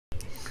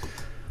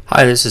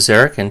Hi, this is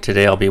Eric, and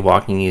today I'll be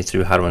walking you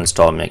through how to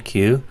install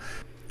Mech-Q.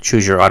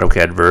 Choose your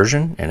AutoCAD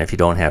version, and if you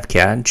don't have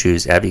CAD,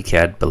 choose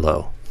AcelliCAD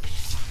below.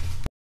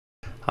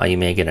 You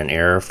may get an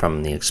error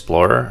from the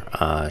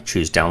Explorer.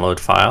 Choose Download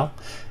File,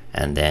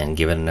 and then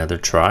give it another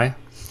try.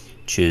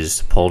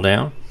 Choose Pull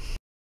Down,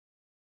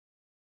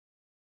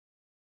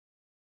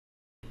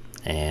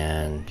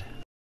 and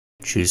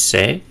choose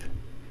Save.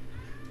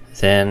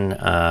 Then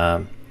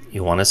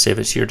you want to save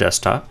it to your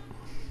desktop.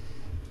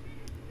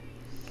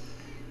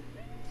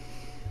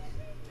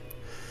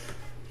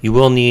 You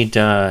will need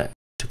to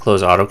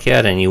close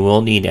AutoCAD, and you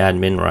will need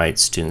admin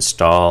rights to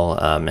install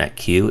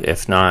Mech-Q.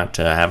 If not,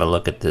 have a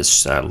look at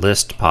this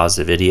list, pause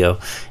the video,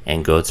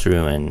 and go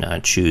through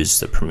and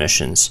choose the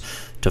permissions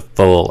to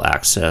full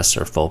access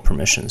or full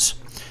permissions.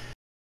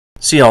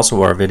 See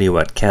also our video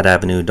at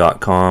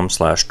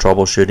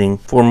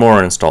cadavenue.com/troubleshooting for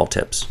more install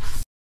tips.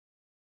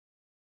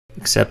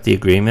 Accept the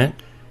agreement,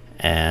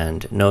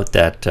 and note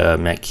that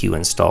Mech-Q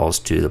installs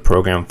to the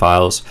program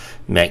files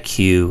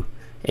Mech-Q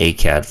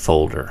ACAD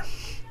folder.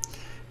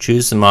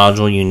 Choose the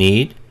module you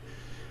need.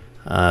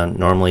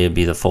 Normally it'd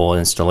be the full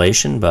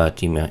installation,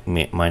 but you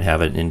might have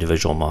an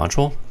individual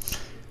module.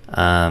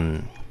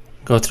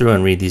 Go through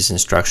and read these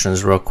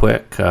instructions real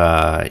quick,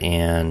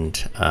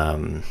 and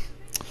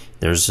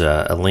there's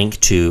a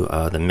link to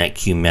the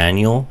Mech-Q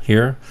manual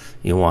here.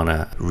 You want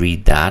to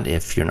read that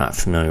if you're not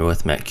familiar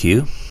with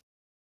Mech-Q.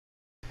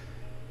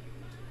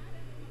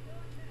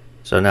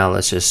 So now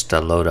let's just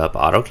load up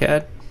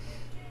AutoCAD,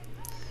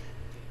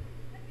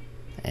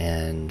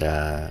 and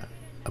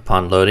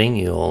upon loading,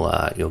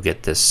 you'll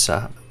get this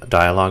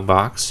dialog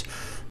box.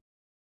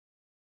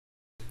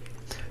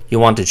 You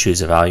want to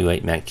choose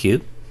Evaluate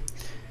Mech-Q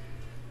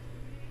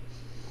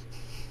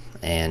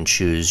and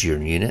choose your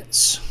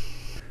units.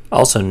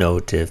 Also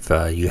note, if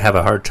you have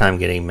a hard time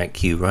getting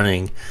Mech-Q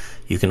running,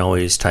 you can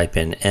always type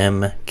in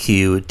MQDIAG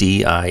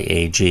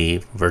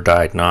for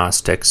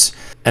diagnostics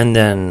and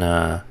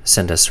then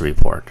send us a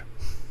report.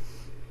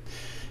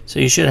 So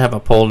you should have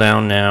a pull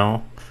down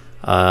now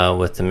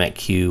with the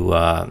Mech-Q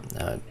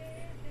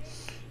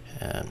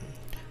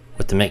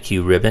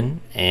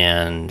ribbon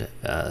and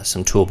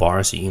some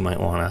toolbars that you might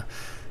want to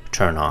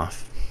turn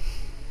off.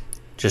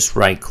 Just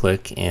right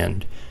click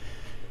and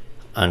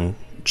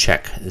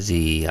uncheck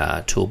the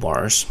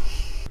toolbars.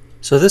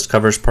 So this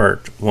covers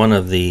part 1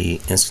 of the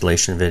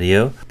installation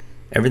video.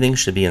 Everything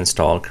should be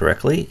installed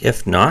correctly.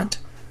 If not,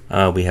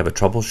 we have a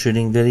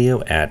troubleshooting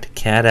video at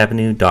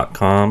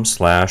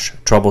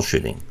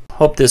cadavenue.com/troubleshooting.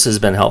 Hope this has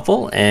been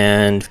helpful,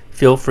 and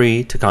feel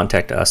free to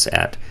contact us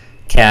at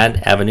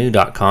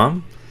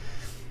cadavenue.com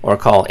or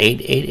call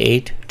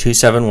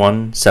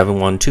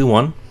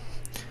 888-271-7121.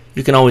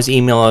 You can always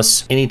email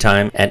us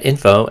anytime at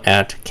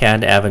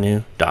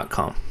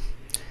info@cadavenue.com.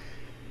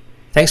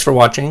 Thanks for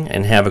watching,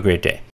 and have a great day.